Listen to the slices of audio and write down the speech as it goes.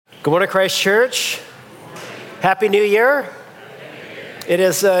Good morning, Christ Church. Happy New Year. It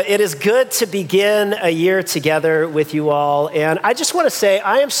is good to begin a year together with you all. And I just want to say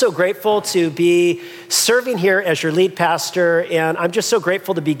I am so grateful to be serving here as your lead pastor. And I'm just so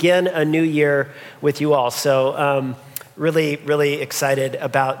grateful to begin a new year with you all. So really excited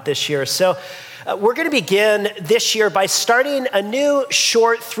about this year. So we're going to begin this year by starting a new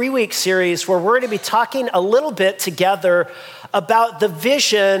short 3-week series where we're going to be talking a little bit together about the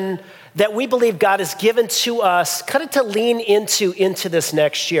vision that we believe God has given to us kind of to lean into this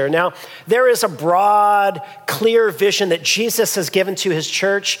next year. Now, there is a broad, clear vision that Jesus has given to his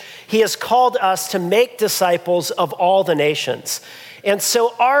church. He has called us to make disciples of all the nations. And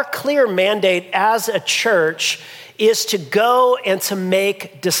so our clear mandate as a church is to go and to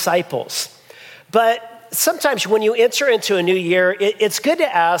make disciples. But sometimes when you enter into a new year, it's good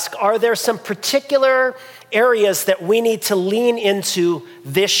to ask, are there some particular areas that we need to lean into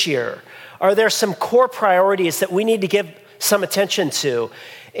this year? Are there some core priorities that we need to give some attention to?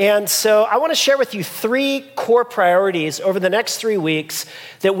 And so I want to share with you 3 core priorities over the next 3 weeks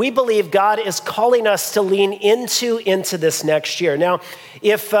that we believe God is calling us to lean into this next year. Now,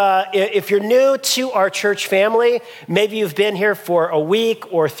 if you're new to our church family, maybe you've been here for a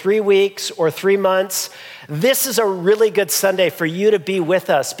week or 3 weeks or 3 months, this is a really good Sunday for you to be with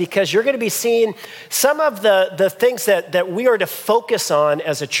us because you're going to be seeing some of the things that we are to focus on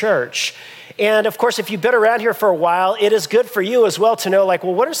as a church. And of course, if you've been around here for a while, it is good for you as well to know,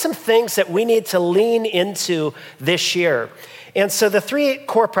 what are some things that we need to lean into this year? And so the 3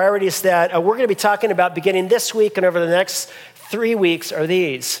 core priorities that we're going to be talking about beginning this week and over the next 3 weeks are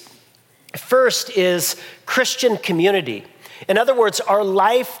these. First is Christian community. In other words, our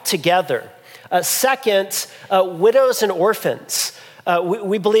life together. Second, widows and orphans.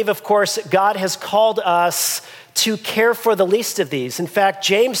 We believe, of course, God has called us to care for the least of these. In fact,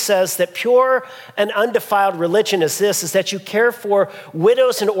 James says that pure and undefiled religion is that you care for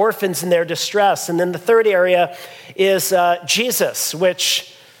widows and orphans in their distress. And then the third area is Jesus,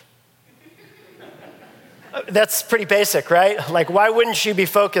 which that's pretty basic, right? Why wouldn't you be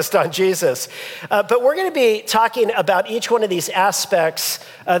focused on Jesus? But we're going to be talking about each one of these aspects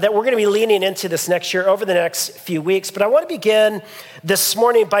that we're going to be leaning into this next year over the next few weeks. But I want to begin this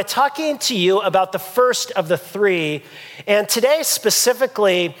morning by talking to you about the first of the 3. And today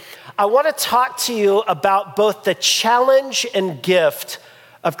specifically, I want to talk to you about both the challenge and gift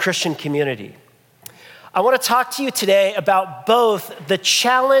of Christian community. I want to talk to you today about both the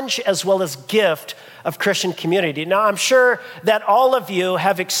challenge as well as gift of Christian community. Now, I'm sure that all of you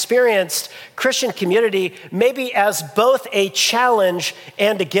have experienced Christian community maybe as both a challenge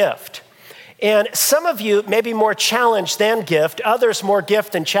and a gift. And some of you may be more challenge than gift, others more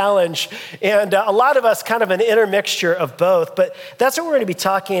gift than challenge, and a lot of us kind of an intermixture of both. But that's what we're going to be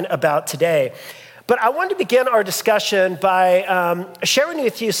talking about today. But I wanted to begin our discussion by sharing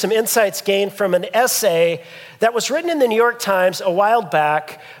with you some insights gained from an essay that was written in the New York Times a while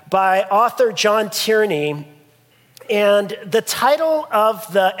back by author John Tierney. And the title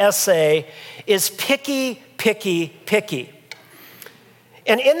of the essay is Picky, Picky, Picky.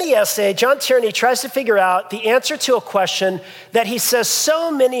 And in the essay, John Tierney tries to figure out the answer to a question that he says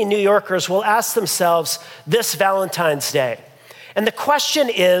so many New Yorkers will ask themselves this Valentine's Day. And the question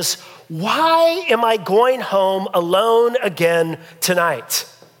is, why am I going home alone again tonight?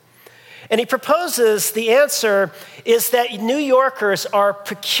 And he proposes the answer is that New Yorkers are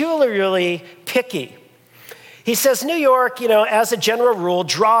peculiarly picky. He says New York, as a general rule,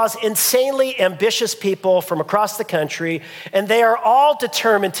 draws insanely ambitious people from across the country, and they are all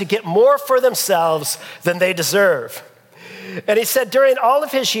determined to get more for themselves than they deserve. And he said during all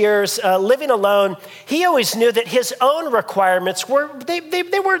of his years living alone, he always knew that his own requirements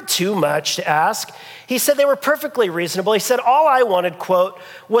they weren't too much to ask. He said they were perfectly reasonable. He said, all I wanted, quote,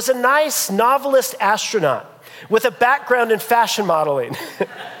 was a nice novelist astronaut with a background in fashion modeling.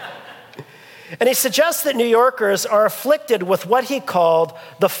 And he suggests that New Yorkers are afflicted with what he called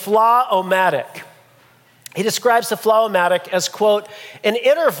the flaw-o-matic. He describes the flaw-o-matic as, quote, an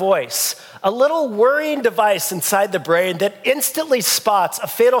inner voice, a little worrying device inside the brain that instantly spots a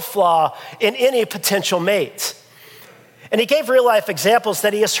fatal flaw in any potential mate. And he gave real-life examples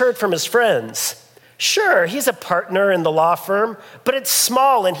that he has heard from his friends. Sure, he's a partner in the law firm, but it's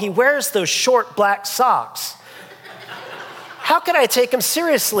small and he wears those short black socks. How can I take him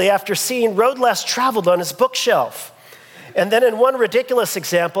seriously after seeing Road Less Traveled on his bookshelf? And then in one ridiculous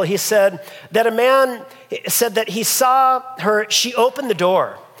example, he said that a man said that he saw her, she opened the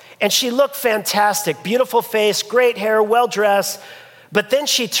door, and she looked fantastic, beautiful face, great hair, well-dressed, but then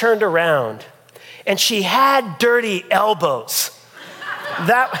she turned around, and she had dirty elbows.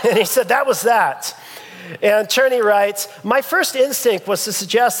 And he said, that was that. And Turney writes, my first instinct was to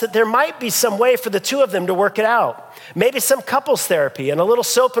suggest that there might be some way for the two of them to work it out. Maybe some couples therapy and a little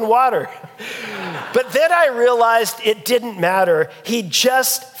soap and water. But then I realized it didn't matter. He'd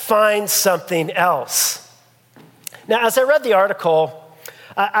just find something else. Now, as I read the article,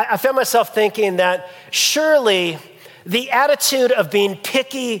 I found myself thinking that surely the attitude of being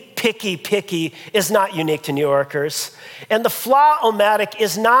picky is not unique to New Yorkers. And the flaw-o-matic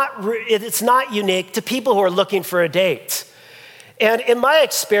is not unique to people who are looking for a date. And in my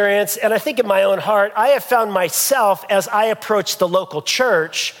experience, and I think in my own heart, I have found myself as I approach the local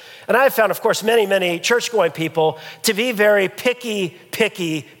church, and I have found, of course, many church-going people to be very picky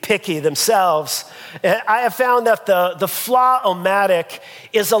themselves. And I have found that the flaw-o-matic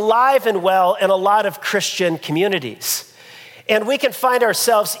is alive and well in a lot of Christian communities. And we can find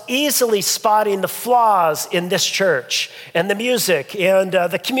ourselves easily spotting the flaws in this church and the music and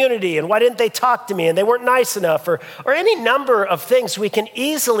the community and why didn't they talk to me and they weren't nice enough or any number of things. We can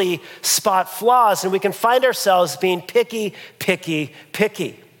easily spot flaws and we can find ourselves being picky.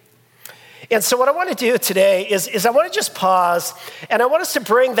 And so what I want to do today is I want to just pause and I want us to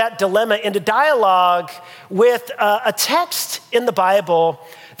bring that dilemma into dialogue with a text in the Bible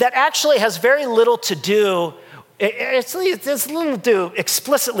that actually has very little to do. It's little to do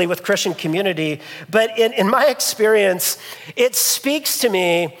explicitly with Christian community, but in my experience, it speaks to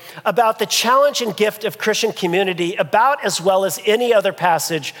me about the challenge and gift of Christian community about as well as any other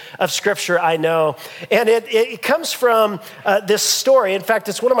passage of Scripture I know. And it comes from this story. In fact,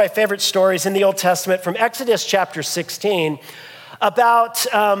 it's one of my favorite stories in the Old Testament from Exodus chapter 16 about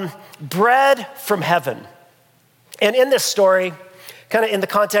bread from heaven. And in this story, kind of in the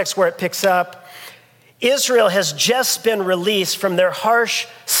context where it picks up, Israel has just been released from their harsh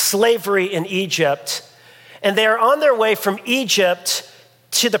slavery in Egypt, and they are on their way from Egypt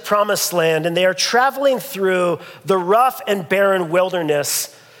to the promised land, and they are traveling through the rough and barren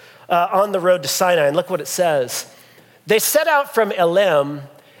wilderness on the road to Sinai. And look what it says. They set out from Elim,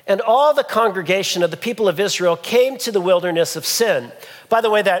 and all the congregation of the people of Israel came to the wilderness of Sin. By the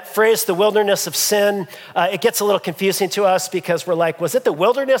way, that phrase, the wilderness of sin, it gets a little confusing to us because we're like, was it the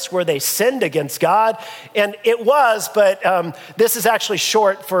wilderness where they sinned against God? And it was, but this is actually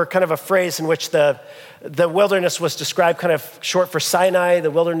short for kind of a phrase in which the wilderness was described, kind of short for Sinai,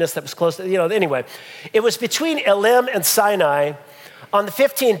 the wilderness that was close to, anyway. It was between Elim and Sinai on the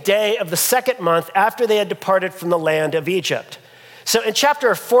 15th day of the second month after they had departed from the land of Egypt. So in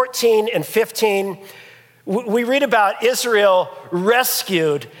chapter 14 and 15, we read about Israel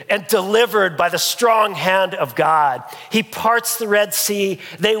rescued and delivered by the strong hand of God. He parts the Red Sea,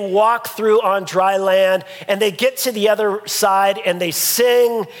 they walk through on dry land, and they get to the other side and they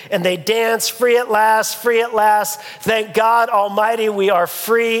sing and they dance, free at last, thank God Almighty, we are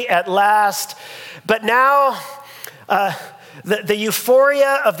free at last. But now, the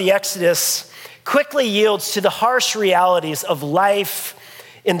euphoria of the Exodus quickly yields to the harsh realities of life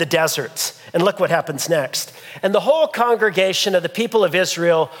in the desert. And look what happens next. And the whole congregation of the people of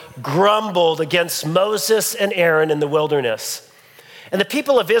Israel grumbled against Moses and Aaron in the wilderness. And the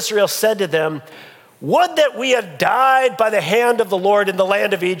people of Israel said to them, would that we had died by the hand of the Lord in the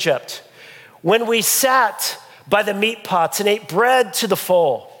land of Egypt, when we sat by the meat pots and ate bread to the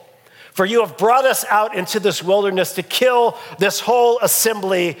full. For you have brought us out into this wilderness to kill this whole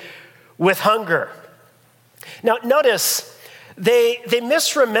assembly with hunger. Now, notice, they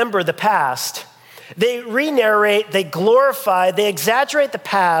misremember the past. They re-narrate, they glorify, they exaggerate the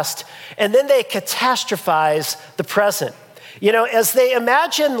past, and then they catastrophize the present. As they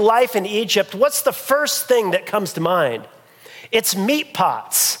imagine life in Egypt, what's the first thing that comes to mind? It's meat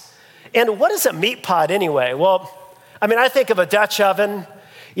pots. And what is a meat pot anyway? Well, I think of a Dutch oven.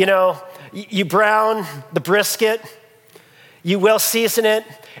 You brown the brisket, you will season it,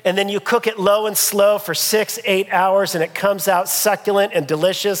 and then you cook it low and slow for 6-8 hours, and it comes out succulent and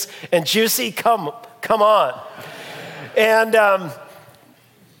delicious and juicy. Come on. And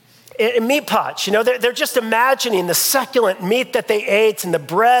meat pots, they're just imagining the succulent meat that they ate and the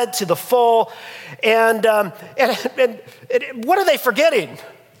bread to the full. And what are they forgetting?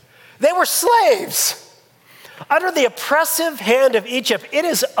 They were slaves. Under the oppressive hand of Egypt, it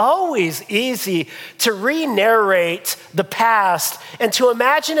is always easy to re-narrate the past and to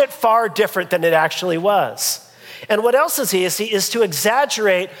imagine it far different than it actually was. And what else is easy is to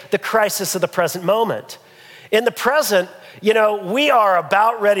exaggerate the crisis of the present moment. In the present, we are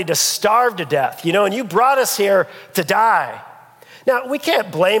about ready to starve to death, and you brought us here to die. Now, we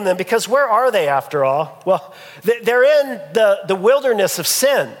can't blame them because where are they after all? Well, they're in the wilderness of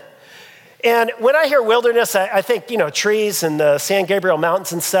sin. And when I hear wilderness, I think, trees and the San Gabriel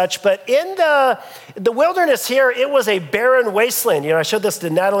Mountains and such. But in the wilderness here, it was a barren wasteland. I showed this to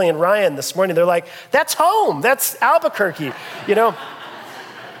Natalie and Ryan this morning. They're like, that's home. That's Albuquerque,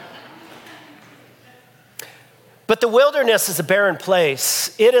 But the wilderness is a barren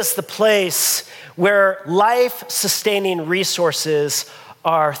place. It is the place where life-sustaining resources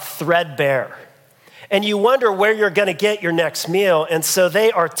are threadbare. And you wonder where you're going to get your next meal. And so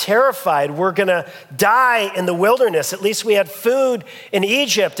they are terrified. We're going to die in the wilderness. At least we had food in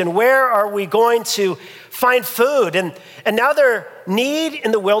Egypt. And where are we going to find food? And now their need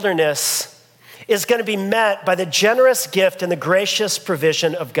in the wilderness is going to be met by the generous gift and the gracious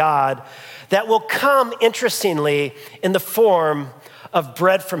provision of God that will come, interestingly, in the form of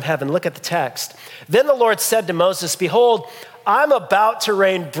bread from heaven. Look at the text. Then the Lord said to Moses, behold, I'm about to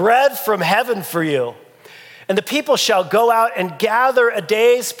rain bread from heaven for you. And the people shall go out and gather a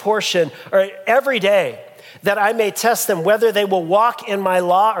day's portion, or every day, that I may test them whether they will walk in my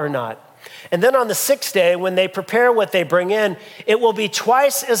law or not. And then on the sixth day, when they prepare what they bring in, it will be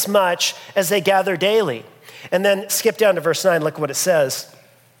twice as much as they gather daily. And then skip down to verse 9, look what it says.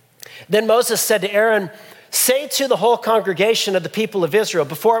 Then Moses said to Aaron, say to the whole congregation of the people of Israel,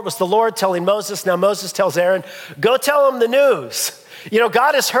 before it was the Lord telling Moses, now Moses tells Aaron, go tell them the news.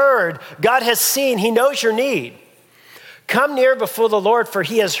 God has heard, God has seen, he knows your need. Come near before the Lord, for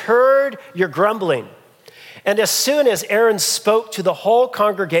he has heard your grumbling. And as soon as Aaron spoke to the whole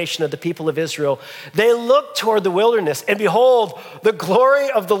congregation of the people of Israel, they looked toward the wilderness, and behold, the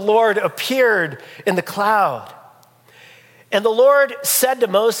glory of the Lord appeared in the cloud. And the Lord said to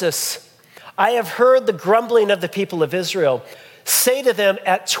Moses, I have heard the grumbling of the people of Israel. Say to them,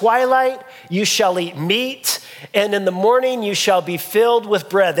 at twilight you shall eat meat, and in the morning you shall be filled with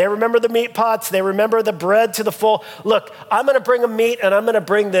bread. They remember the meat pots. They remember the bread to the full. Look, I'm going to bring them meat, and I'm going to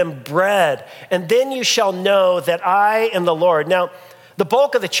bring them bread. And then you shall know that I am the Lord. Now, the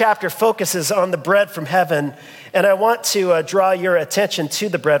bulk of the chapter focuses on the bread from heaven, and I want to draw your attention to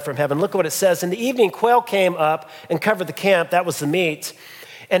the bread from heaven. Look at what it says. In the evening, quail came up and covered the camp. That was the meat.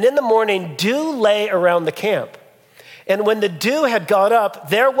 And in the morning, dew lay around the camp. And when the dew had gone up,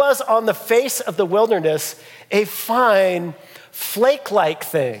 there was on the face of the wilderness a fine, flake-like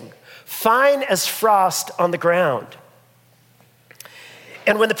thing, fine as frost on the ground.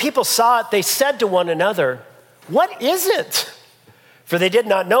 And when the people saw it, they said to one another, what is it? For they did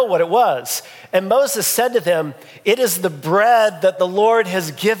not know what it was. And Moses said to them, it is the bread that the Lord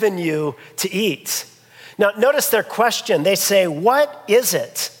has given you to eat. Now, notice their question. They say, what is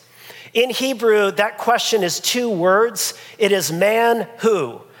it? In Hebrew, that question is two words. It is man,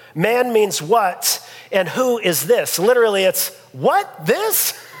 who. Man means what, and who is this? Literally, it's what,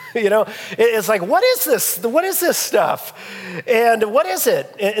 this? It's like, what is this? What is this stuff? And what is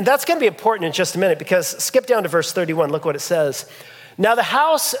it? And that's going to be important in just a minute, because skip down to verse 31. Look what it says. Now the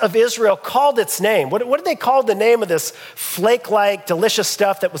house of Israel called its name. What did they call the name of this flake-like, delicious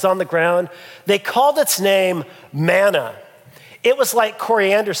stuff that was on the ground? They called its name manna. It was like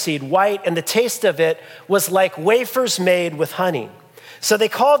coriander seed, white, and the taste of it was like wafers made with honey. So they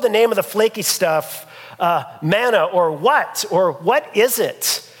called the name of the flaky stuff manna, or what is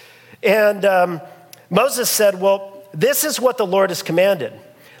it? And Moses said, well, this is what the Lord has commanded.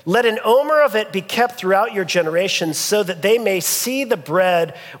 Let an omer of it be kept throughout your generations, so that they may see the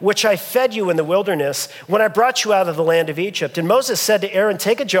bread which I fed you in the wilderness when I brought you out of the land of Egypt. And Moses said to Aaron,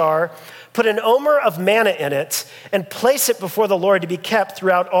 take a jar, put an omer of manna in it, and place it before the Lord to be kept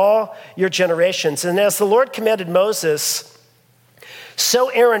throughout all your generations. And as the Lord commanded Moses, so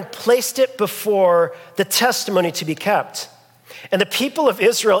Aaron placed it before the testimony to be kept. And the people of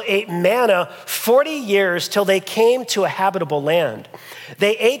Israel ate manna 40 years till they came to a habitable land.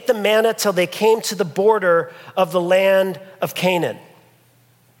 They ate the manna till they came to the border of the land of Canaan.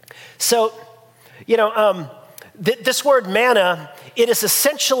 So, this word manna, it is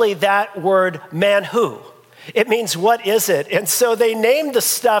essentially that word manhu. It means what is it? And so they named the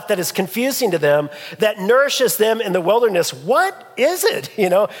stuff that is confusing to them, that nourishes them in the wilderness. What is it?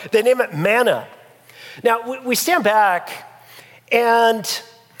 They name it manna. Now, we stand back. And,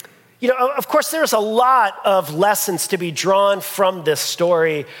 of course, there's a lot of lessons to be drawn from this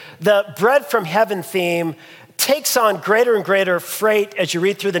story. The bread from heaven theme takes on greater and greater freight as you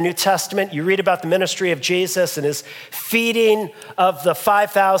read through the New Testament. You read about the ministry of Jesus and his feeding of the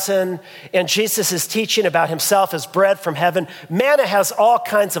 5,000, and Jesus is teaching about himself as bread from heaven. Manna has all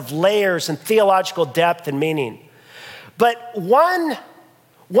kinds of layers and theological depth and meaning. But one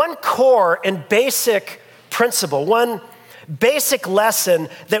core and basic principle, one basic lesson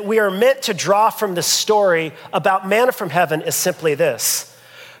that we are meant to draw from this story about manna from heaven is simply this.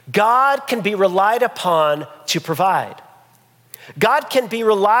 God can be relied upon to provide. God can be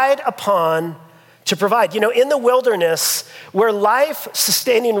relied upon to provide. In the wilderness, where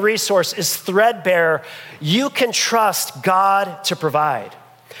life-sustaining resource is threadbare, you can trust God to provide.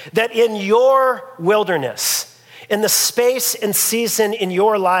 That in your wilderness, in the space and season in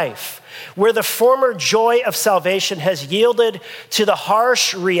your life, where the former joy of salvation has yielded to the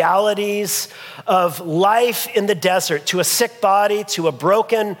harsh realities of life in the desert, to a sick body, to a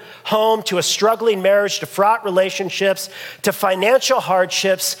broken home, to a struggling marriage, to fraught relationships, to financial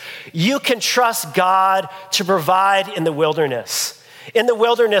hardships, you can trust God to provide in the wilderness. In the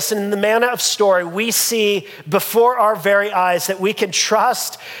wilderness and in the manna of story, we see before our very eyes that we can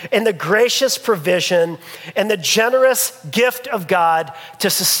trust in the gracious provision and the generous gift of God to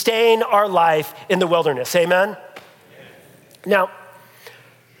sustain our life in the wilderness. Amen? Now,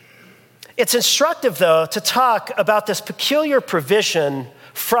 it's instructive, though, to talk about this peculiar provision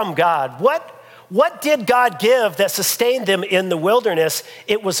from God. What did God give that sustained them in the wilderness?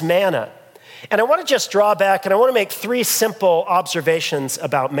 It was manna. And I want to just draw back and I want to make three simple observations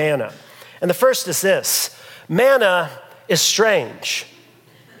about manna. And the first is this: manna is strange.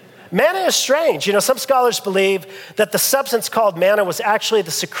 Manna is strange. Some scholars believe that the substance called manna was actually the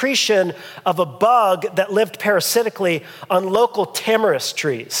secretion of a bug that lived parasitically on local tamarisk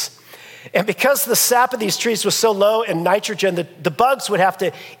trees. And because the sap of these trees was so low in nitrogen, the bugs would have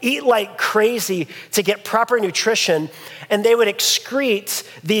to eat like crazy to get proper nutrition, and they would excrete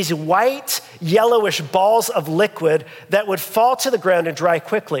these white, yellowish balls of liquid that would fall to the ground and dry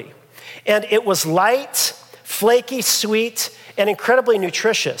quickly. And it was light, flaky, sweet, and incredibly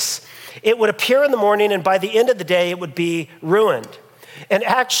nutritious. It would appear in the morning, and by the end of the day, it would be ruined. And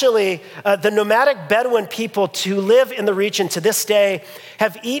actually, the nomadic Bedouin people who live in the region to this day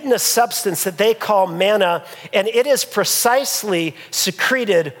have eaten a substance that they call manna, and it is precisely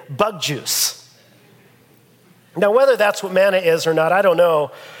secreted bug juice. Now, whether that's what manna is or not, I don't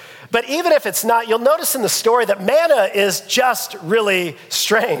know. But even if it's not, you'll notice in the story that manna is just really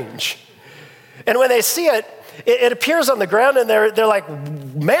strange. And when they see it, it appears on the ground, and they're like,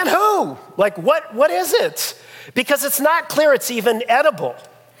 man, who? Like, what is it? Because it's not clear it's even edible,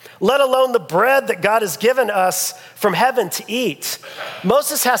 let alone the bread that God has given us from heaven to eat.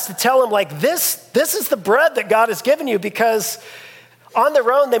 Moses has to tell him, this is the bread that God has given you, because on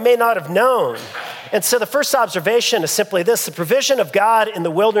their own, they may not have known. And so the first observation is simply this: the provision of God in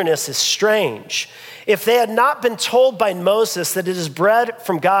the wilderness is strange. If they had not been told by Moses that it is bread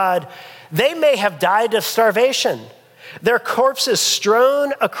from God, they may have died of starvation. Their corpses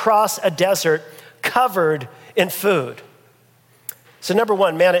strewn across a desert covered in food. So number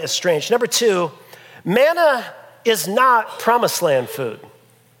one, manna is strange. Number two, manna is not promised land food.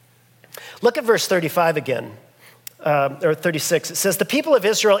 Look at verse 35 again, or 36. It says, the people of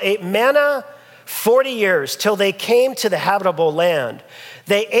Israel ate manna 40 years till they came to the habitable land.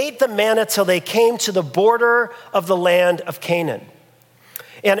 They ate the manna till they came to the border of the land of Canaan.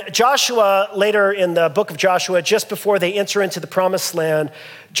 And Joshua, later in the book of Joshua, just before they enter into the promised land,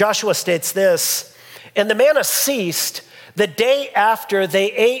 Joshua states this: and the manna ceased the day after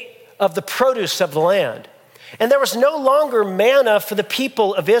they ate of the produce of the land. And there was no longer manna for the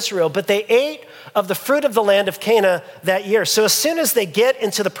people of Israel, but they ate of the fruit of the land of Canaan that year. So as soon as they get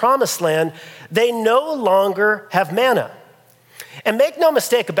into the promised land, they no longer have manna. And make no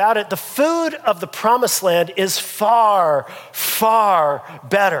mistake about it, the food of the promised land is far, far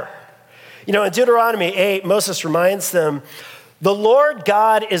better. In Deuteronomy 8, Moses reminds them, the Lord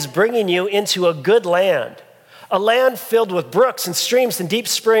God is bringing you into a good land, a land filled with brooks and streams and deep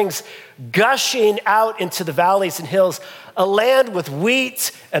springs gushing out into the valleys and hills, a land with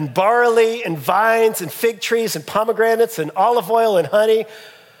wheat and barley and vines and fig trees and pomegranates and olive oil and honey,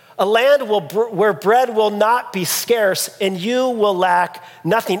 a land where bread will not be scarce and you will lack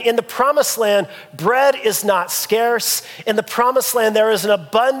nothing. In the promised land, bread is not scarce. In the promised land, there is an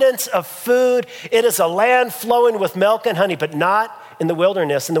abundance of food. It is a land flowing with milk and honey, but not in the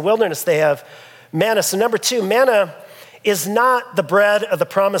wilderness. In the wilderness, they have manna. So number two, manna is not the bread of the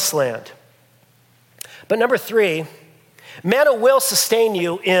promised land. But number three, manna will sustain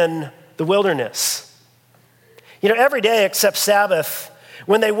you in the wilderness. Every day except Sabbath,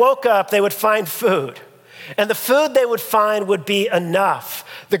 when they woke up, they would find food. And the food they would find would be enough.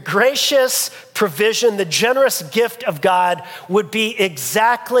 The gracious provision, the generous gift of God would be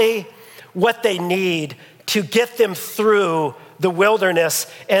exactly what they need to get them through the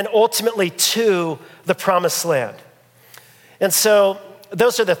wilderness and ultimately to the promised land. And so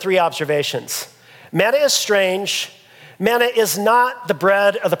those are the three observations. Manna is strange, Manna is not the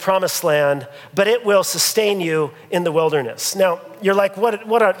bread of the promised land, but it will sustain you in the wilderness. Now, you're like,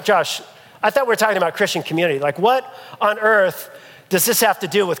 Josh, I thought we were talking about Christian community. Like, what on earth does this have to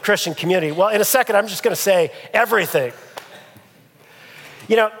do with Christian community? Well, in a second, I'm just going to say everything.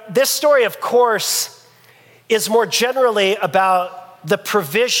 This story, of course, is more generally about the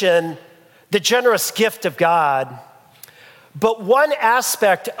provision, the generous gift of God. But one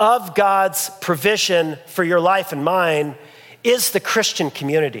aspect of God's provision for your life and mine is the Christian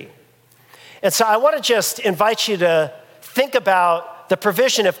community. And so I want to just invite you to think about the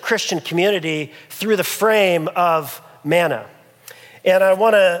provision of Christian community through the frame of manna. And I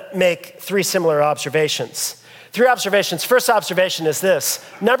want to make three similar observations. Three observations. First observation is this.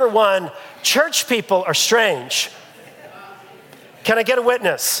 Number one, church people are strange. Can I get a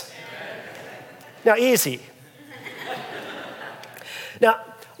witness? Now, easy. Now,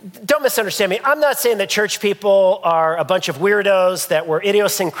 don't misunderstand me. I'm not saying that church people are a bunch of weirdos, that we're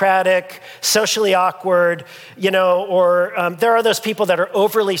idiosyncratic, socially awkward, or there are those people that are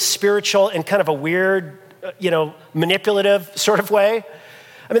overly spiritual in kind of a weird, manipulative sort of way.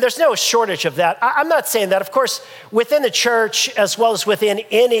 I mean, there's no shortage of that. I'm not saying that. Of course, within the church, as well as within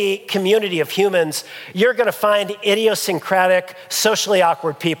any community of humans, you're going to find idiosyncratic, socially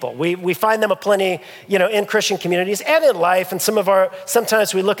awkward people. We find them aplenty, in Christian communities and in life. And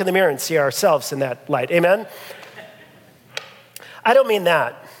sometimes we look in the mirror and see ourselves in that light. Amen? I don't mean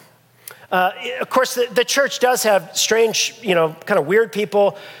that. Of course, the church does have strange, kind of weird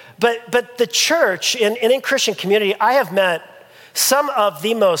people. But the church, and in Christian community, I have met some of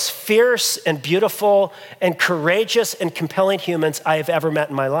the most fierce and beautiful and courageous and compelling humans I have ever met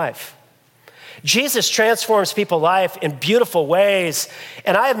in my life. Jesus transforms people's life in beautiful ways,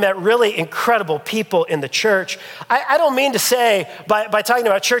 and I have met really incredible people in the church. I don't mean to say, by talking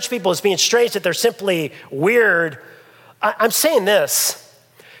about church people as being strange, that they're simply weird. I'm saying this.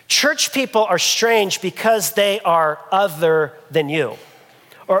 Church people are strange because they are other than you.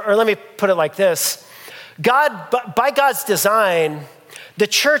 Or let me put it like this. By God's design, the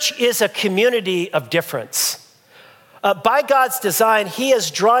church is a community of difference. By God's design, he is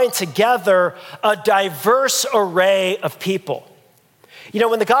drawing together a diverse array of people.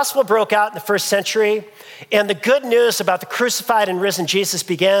 When the gospel broke out in the first century and the good news about the crucified and risen Jesus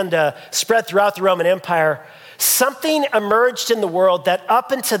began to spread throughout the Roman Empire, something emerged in the world that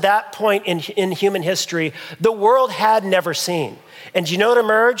up until that point in human history, the world had never seen. And do you know what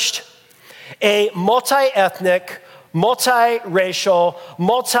emerged? A multi-ethnic, multi-racial,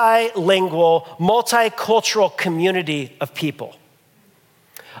 multilingual, multicultural community of people.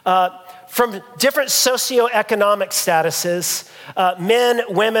 From different socioeconomic statuses, men,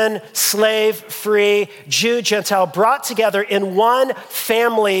 women, slave, free, Jew, Gentile, brought together in one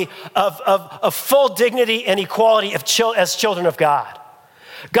family of full dignity and equality as children of God.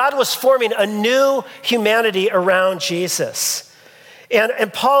 God was forming a new humanity around Jesus.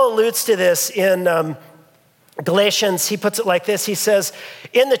 And Paul alludes to this in Galatians. He puts it like this. He says,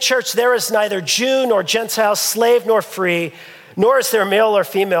 in the church, there is neither Jew nor Gentile, slave nor free, nor is there male or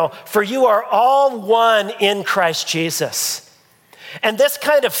female, for you are all one in Christ Jesus. And this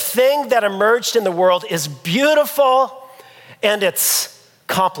kind of thing that emerged in the world is beautiful and it's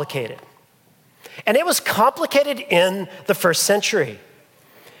complicated. And it was complicated in the first century.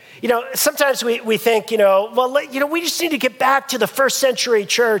 Sometimes we think, we just need to get back to the first century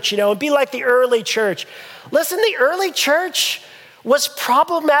church, and be like the early church. Listen, the early church was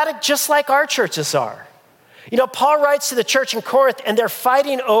problematic just like our churches are. Paul writes to the church in Corinth, and they're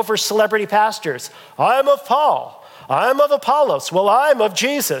fighting over celebrity pastors. I'm of Paul. I'm of Apollos. Well, I'm of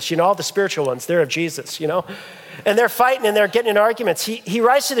Jesus. All the spiritual ones, they're of Jesus, And they're fighting and they're getting in arguments. He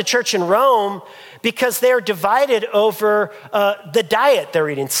writes to the church in Rome because they're divided over the diet they're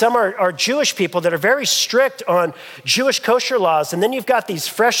eating. Some are Jewish people that are very strict on Jewish kosher laws. And then you've got these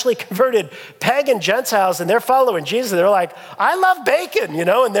freshly converted pagan Gentiles, and they're following Jesus. They're like, I love bacon,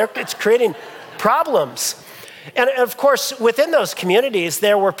 and it's creating problems. And of course, within those communities,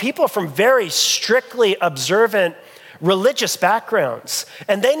 there were people from very strictly observant religious backgrounds.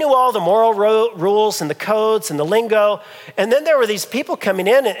 And they knew all the moral rules and the codes and the lingo. And then there were these people coming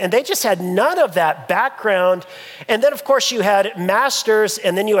in and they just had none of that background. And then of course you had masters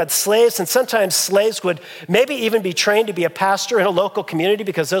and then you had slaves. And sometimes slaves would maybe even be trained to be a pastor in a local community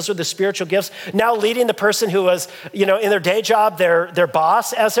because those were the spiritual gifts. Now leading the person who was, in their day job, their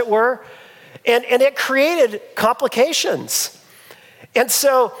boss, as it were. And it created complications. And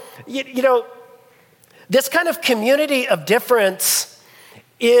so, this kind of community of difference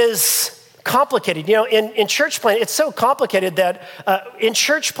is complicated. You know, in church planning, it's so complicated that in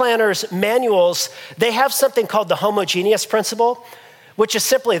church planners' manuals, they have something called the homogeneous principle, which is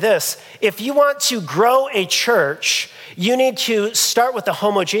simply this. If you want to grow a church, you need to start with a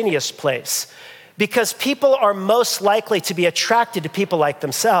homogeneous place because people are most likely to be attracted to people like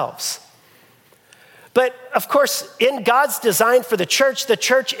themselves. But of course, in God's design for the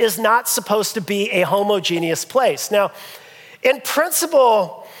church is not supposed to be a homogeneous place. Now, in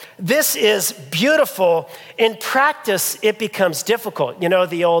principle, this is beautiful. In practice, it becomes difficult. You know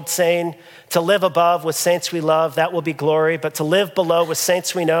the old saying, to live above with saints we love, that will be glory, but to live below with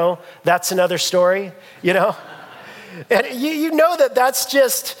saints we know, that's another story, you know? And you know that that's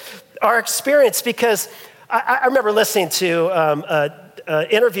just our experience because I remember listening to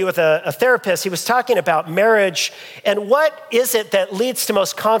interview with a therapist. He was talking about marriage and what is it that leads to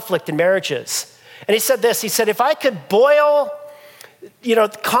most conflict in marriages. And he said this, he said, if I could boil,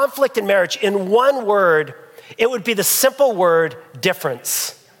 conflict in marriage in one word, it would be the simple word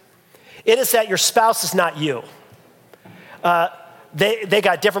difference. It is that your spouse is not you. They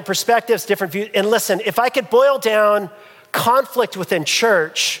got different perspectives, different views. And listen, if I could boil down conflict within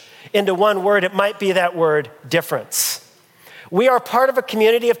church into one word, it might be that word difference. We are part of a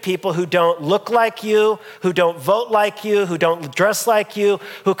community of people who don't look like you, who don't vote like you, who don't dress like you,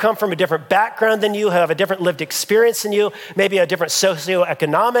 who come from a different background than you, who have a different lived experience than you, maybe a different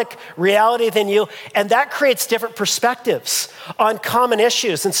socioeconomic reality than you, and that creates different perspectives on common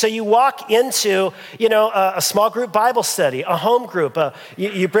issues. And so you walk into, a small group Bible study, a home group,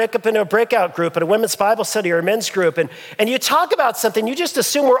 you break up into a breakout group at a women's Bible study or a men's group, and you talk about something, you just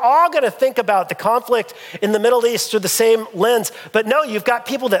assume we're all gonna think about the conflict in the Middle East through the same lens. But no, you've got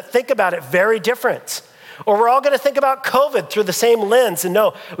people that think about it very different. Or we're all going to think about COVID through the same lens. And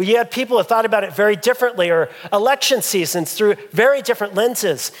no, you had people that thought about it very differently, or election seasons through very different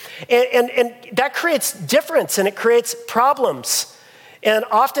lenses. And that creates difference and it creates problems and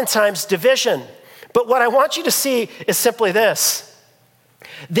oftentimes division. But what I want you to see is simply this.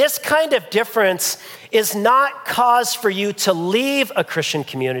 This kind of difference is not cause for you to leave a Christian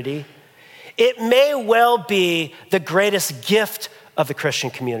community. It may well be the greatest gift of the Christian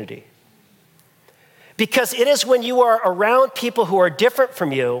community. Because it is when you are around people who are different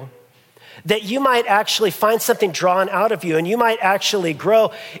from you that you might actually find something drawn out of you and you might actually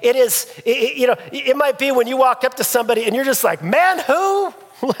grow. It might be when you walk up to somebody and you're just like, man, who?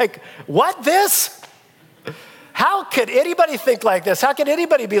 Like, what, this? How could anybody think like this? How could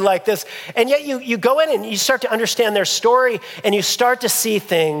anybody be like this? And yet you go in and you start to understand their story and you start to see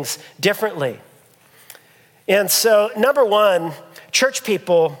things differently. And so, number one, church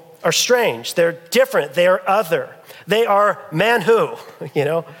people are strange. They're different. They are other. They are man who,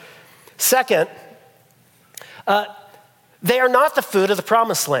 Second, they are not the food of the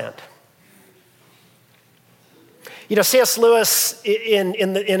promised land. C.S. Lewis,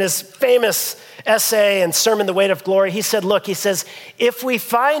 in his famous essay and sermon, The Weight of Glory, he says, if we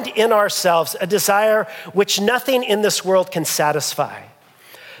find in ourselves a desire which nothing in this world can satisfy,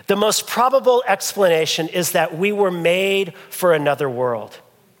 the most probable explanation is that we were made for another world.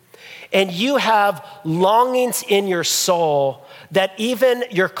 And you have longings in your soul that even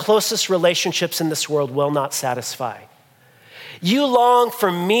your closest relationships in this world will not satisfy. You long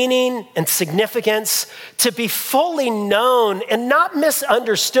for meaning and significance, to be fully known and not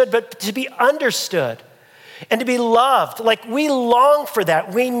misunderstood, but to be understood and to be loved. Like, we long for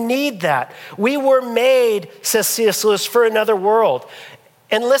that. We need that. We were made, says C.S. Lewis, for another world.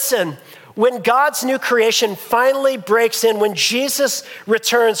 And listen, when God's new creation finally breaks in, when Jesus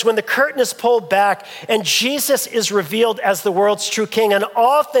returns, when the curtain is pulled back and Jesus is revealed as the world's true king and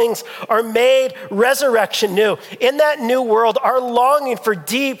all things are made resurrection new, in that new world, our longing for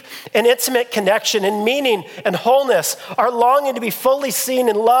deep and intimate connection and meaning and wholeness, our longing to be fully seen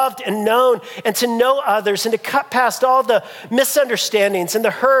and loved and known and to know others and to cut past all the misunderstandings and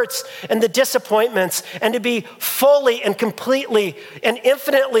the hurts and the disappointments and to be fully and completely and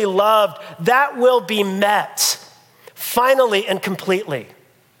infinitely loved, that will be met finally and completely.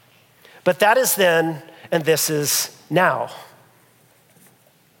 But that is then, and this is now.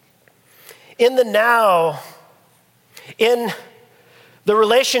 In the now, in the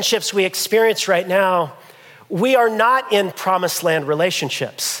relationships we experience right now, we are not in promised land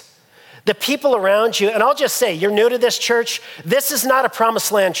relationships. The people around you, and I'll just say, you're new to this church, this is not a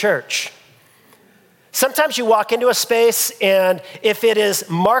promised land church. Sometimes you walk into a space and if it is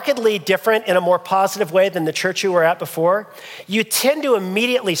markedly different in a more positive way than the church you were at before, you tend to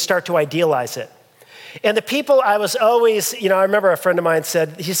immediately start to idealize it. And the people I was always, I remember a friend of mine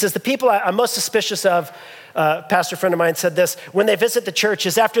said, he says, the people I'm most suspicious of pastor friend of mine said this, when they visit the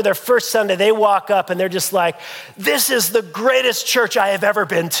churches, after their first Sunday, they walk up and they're just like, this is the greatest church I have ever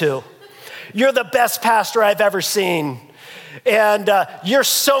been to. You're the best pastor I've ever seen. And you're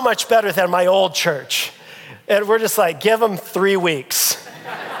so much better than my old church. And we're just like, give them 3 weeks.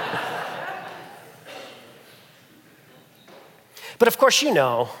 But of course,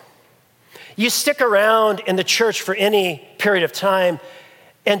 you stick around in the church for any period of time,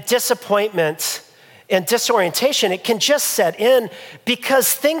 and disappointment and disorientation, it can just set in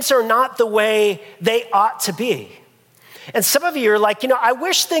because things are not the way they ought to be. And some of you are like, I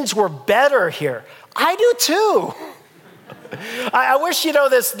wish things were better here. I do too. I wish,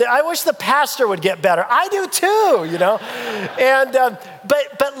 I wish the pastor would get better. I do too, And,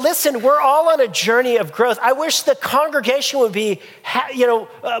 but listen, we're all on a journey of growth. I wish the congregation would be,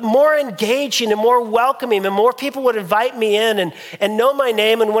 more engaging and more welcoming, and more people would invite me in and know my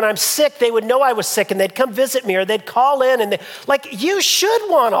name. And when I'm sick, they would know I was sick and they'd come visit me, or they'd call in and you should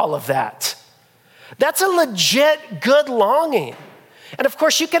want all of that. That's a legit good longing. And of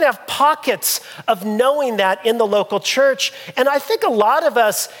course, you can have pockets of knowing that in the local church. And I think a lot of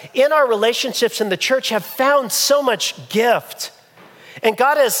us in our relationships in the church have found so much gift. And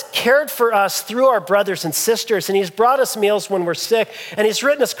God has cared for us through our brothers and sisters. And he's brought us meals when we're sick. And he's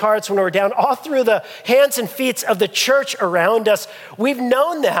written us cards when we're down, all through the hands and feet of the church around us. We've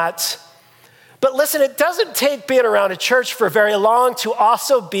known that. But listen, it doesn't take being around a church for very long to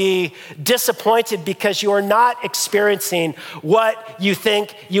also be disappointed because you are not experiencing what you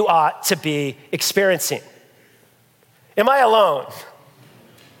think you ought to be experiencing. Am I alone?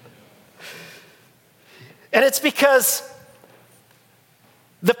 And it's because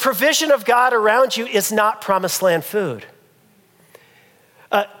the provision of God around you is not promised land food.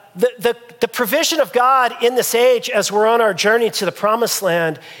 The provision of God in this age as we're on our journey to the promised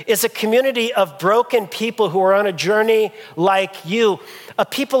land is a community of broken people who are on a journey like you, a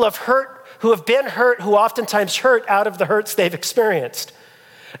people of hurt, who have been hurt, who oftentimes hurt out of the hurts they've experienced.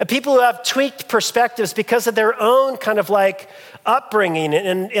 People who have tweaked perspectives because of their own kind of upbringing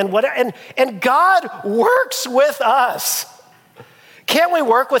and God works with us. Can't we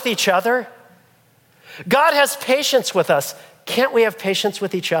work with each other? God has patience with us. Can't we have patience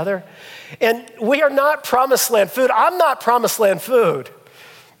with each other? And we are not promised land food. I'm not promised land food.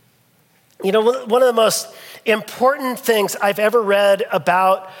 One of the most important things I've ever read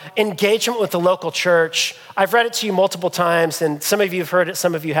about engagement with the local church, I've read it to you multiple times, and some of you have heard it,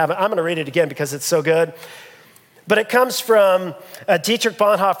 some of you haven't. I'm going to read it again because it's so good. But it comes from Dietrich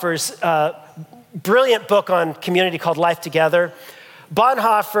Bonhoeffer's brilliant book on community called Life Together.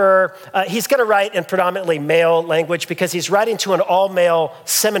 Bonhoeffer, he's going to write in predominantly male language because he's writing to an all-male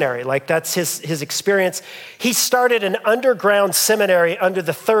seminary. That's his experience. He started an underground seminary under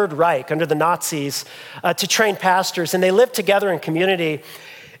the Third Reich, under the Nazis, to train pastors, and they lived together in community.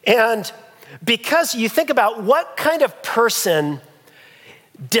 And because you think about what kind of person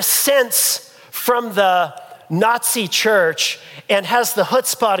dissents from the Nazi church and has the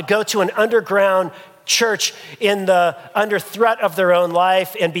chutzpah to go to an underground church under threat of their own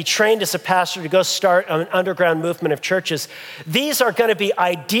life and be trained as a pastor to go start an underground movement of churches. These are going to be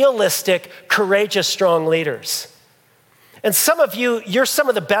idealistic, courageous, strong leaders. And some of you, you're some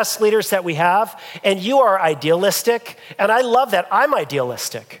of the best leaders that we have, and you are idealistic, and I love that. I'm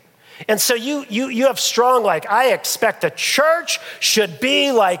idealistic. And so you have strong, I expect a church should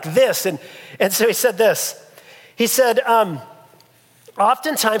be like this. And so he said this. He said,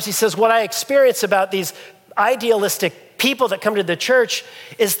 oftentimes, he says, what I experience about these idealistic people that come to the church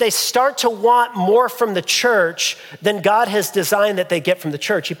is they start to want more from the church than God has designed that they get from the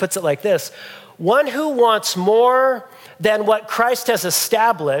church. He puts it like this: one who wants more than what Christ has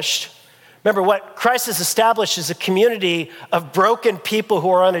established. Remember, what Christ has established is a community of broken people who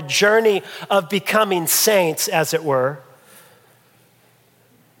are on a journey of becoming saints, as it were.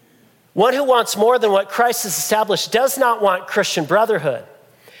 One who wants more than what Christ has established does not want Christian brotherhood.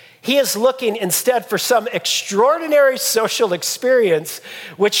 He is looking instead for some extraordinary social experience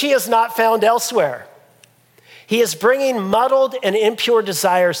which he has not found elsewhere. He is bringing muddled and impure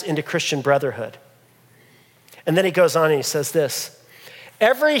desires into Christian brotherhood. And then he goes on and he says this: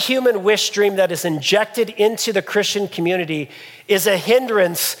 every human wish dream that is injected into the Christian community is a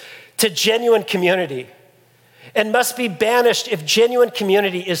hindrance to genuine community and must be banished if genuine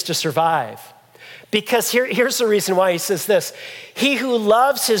community is to survive. Because here's the reason why he says this: he who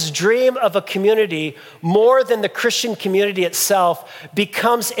loves his dream of a community more than the Christian community itself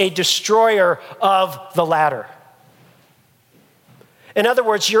becomes a destroyer of the latter. In other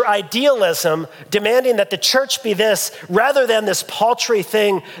words, your idealism, demanding that the church be this rather than this paltry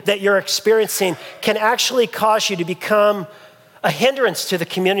thing that you're experiencing, can actually cause you to become a hindrance to the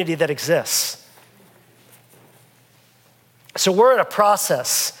community that exists. So we're in a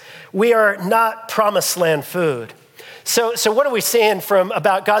process. We are not promised land food. So what are we seeing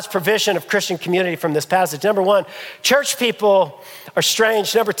about God's provision of Christian community from this passage? Number one, church people are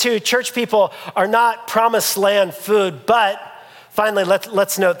strange. Number two, church people are not promised land food. But finally,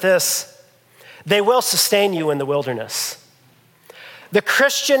 let's note this. They will sustain you in the wilderness. The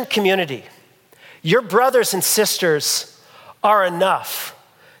Christian community, your brothers and sisters, are enough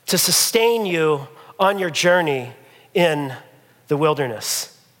to sustain you on your journey in the wilderness.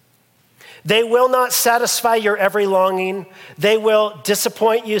 They will not satisfy your every longing. They will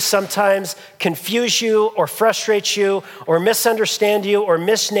disappoint you sometimes, confuse you or frustrate you or misunderstand you or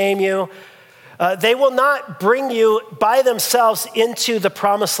misname you. They will not bring you by themselves into the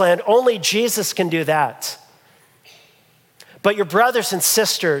promised land. Only Jesus can do that. But your brothers and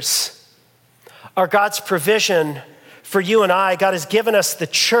sisters are God's provision for you and I. God has given us the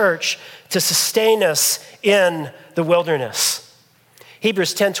church to sustain us in the wilderness.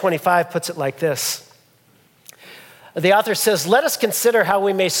 Hebrews 10:25 puts it like this. The author says, "Let us consider how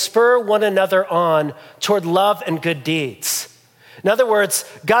we may spur one another on toward love and good deeds." In other words,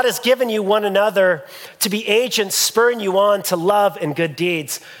 God has given you one another to be agents spurring you on to love and good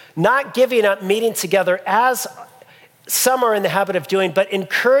deeds, not giving up meeting together as some are in the habit of doing, but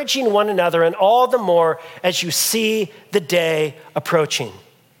encouraging one another, and all the more as you see the day approaching.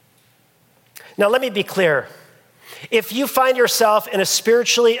 Now, let me be clear. If you find yourself in a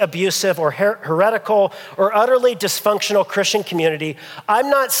spiritually abusive or heretical or utterly dysfunctional Christian community, I'm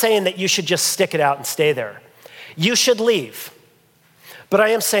not saying that you should just stick it out and stay there. You should leave. But I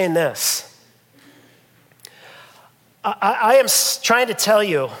am saying this. I am trying to tell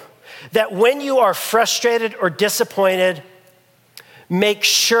you that when you are frustrated or disappointed, make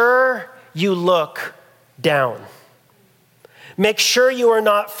sure you look down. Make sure you are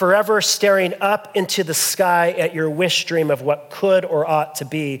not forever staring up into the sky at your wish dream of what could or ought to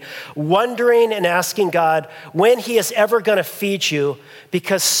be, wondering and asking God when he is ever going to feed you,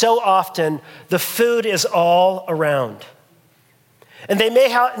 because so often the food is all around. And they may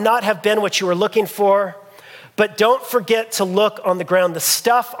not have been what you were looking for, but don't forget to look on the ground. The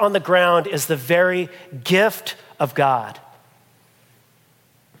stuff on the ground is the very gift of God.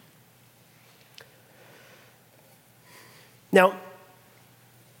 Now,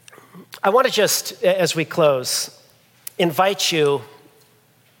 I want to just, as we close, invite you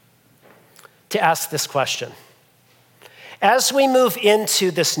to ask this question. As we move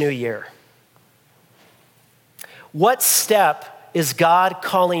into this new year, what step is God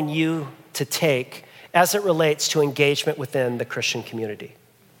calling you to take as it relates to engagement within the Christian community?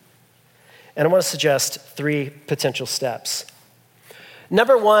 And I want to suggest 3 potential steps.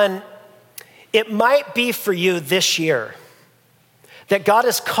 Number 1, it might be for you this year that God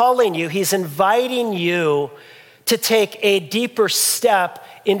is calling you, he's inviting you to take a deeper step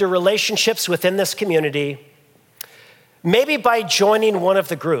into relationships within this community, maybe by joining one of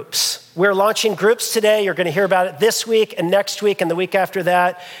the groups. We're launching groups today. You're going to hear about it this week and next week and the week after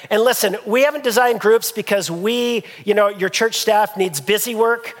that. And listen, we haven't designed groups because your church staff needs busy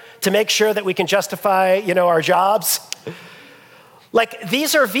work to make sure that we can justify, our jobs. Like,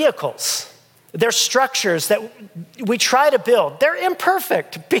 these are vehicles. They're structures that we try to build. They're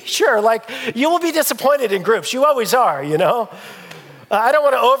imperfect, be sure. Like, you will be disappointed in groups. You always are, I don't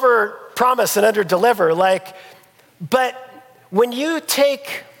want to over-promise and under-deliver. But when you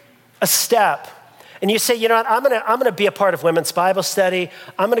take a step and you say, I'm gonna be a part of women's Bible study.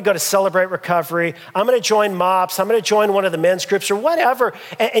 I'm gonna go to Celebrate Recovery. I'm gonna join MOPS. I'm gonna join one of the men's groups or whatever.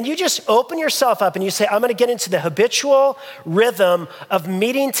 And you just open yourself up and you say, I'm gonna get into the habitual rhythm of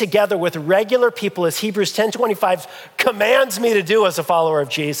meeting together with regular people, as Hebrews 10:25 commands me to do as a follower of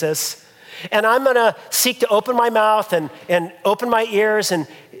Jesus. And I'm gonna seek to open my mouth and open my ears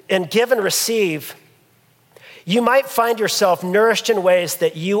and give and receive. You might find yourself nourished in ways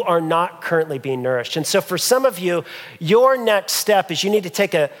that you are not currently being nourished. And so for some of you, your next step is you need to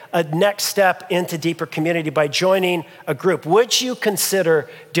take a next step into deeper community by joining a group. Would you consider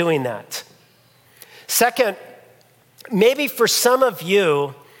doing that? Second, maybe for some of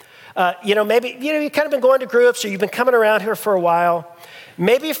you, maybe you've kind of been going to groups or you've been coming around here for a while.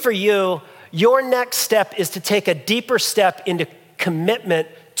 Maybe for you, your next step is to take a deeper step into commitment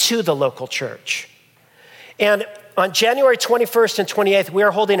to the local church. And on January 21st and 28th, we are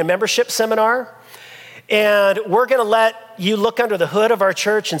holding a membership seminar. And we're going to let you look under the hood of our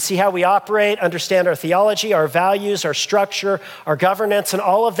church and see how we operate, understand our theology, our values, our structure, our governance, and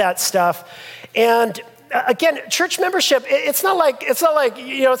all of that stuff. And again, church membership, it's not like,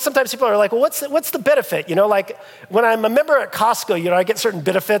 sometimes people are like, well, what's the benefit? Like when I'm a member at Costco, I get certain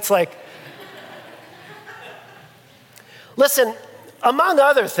benefits like, listen, among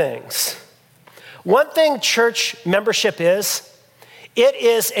other things, one thing church membership is, it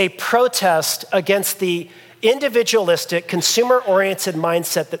is a protest against the individualistic, consumer-oriented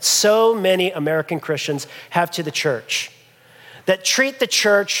mindset that so many American Christians have to the church, that treat the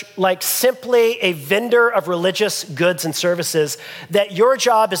church like simply a vendor of religious goods and services, that your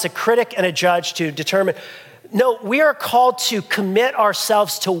job as a critic and a judge to determine. No, we are called to commit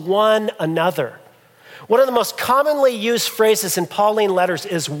ourselves to one another. One of the most commonly used phrases in Pauline letters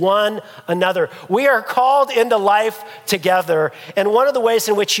is one another. We are called into life together. And one of the ways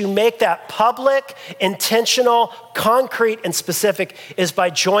in which you make that public, intentional, concrete, and specific is by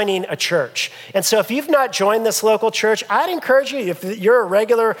joining a church. And so if you've not joined this local church, I'd encourage you, if you're a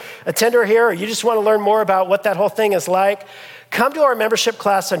regular attender here or you just want to learn more about what that whole thing is like, come to our membership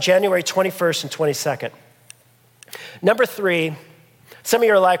class on January 21st and 22nd. Number 3, some of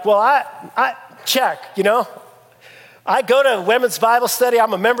you are like, well, I check, I go to women's Bible study.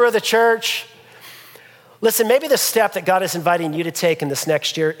 I'm a member of the church. Listen, maybe the step that God is inviting you to take in this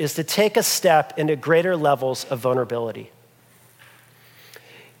next year is to take a step into greater levels of vulnerability.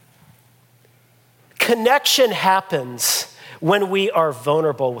 Connection happens when we are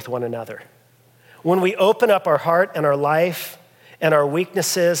vulnerable with one another. When we open up our heart and our life and our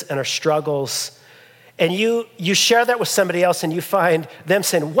weaknesses and our struggles, and you share that with somebody else and you find them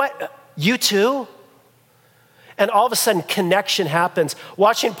saying, what? You too? And all of a sudden, connection happens.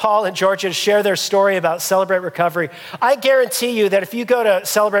 Watching Paul and Georgia share their story about Celebrate Recovery, I guarantee you that if you go to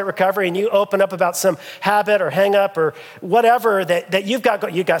Celebrate Recovery and you open up about some habit or hang up or whatever that you've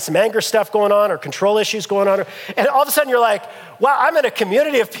got some anger stuff going on or control issues going on, and all of a sudden you're like, wow, I'm in a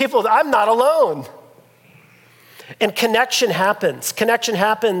community of people that I'm not alone. And connection happens. Connection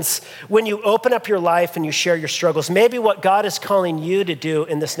happens when you open up your life and you share your struggles. Maybe what God is calling you to do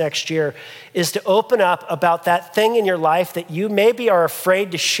in this next year is to open up about that thing in your life that you maybe are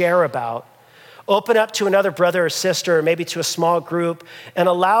afraid to share about. Open up to another brother or sister, or maybe to a small group, and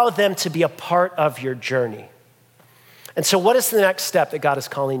allow them to be a part of your journey. And so what is the next step that God is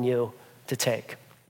calling you to take?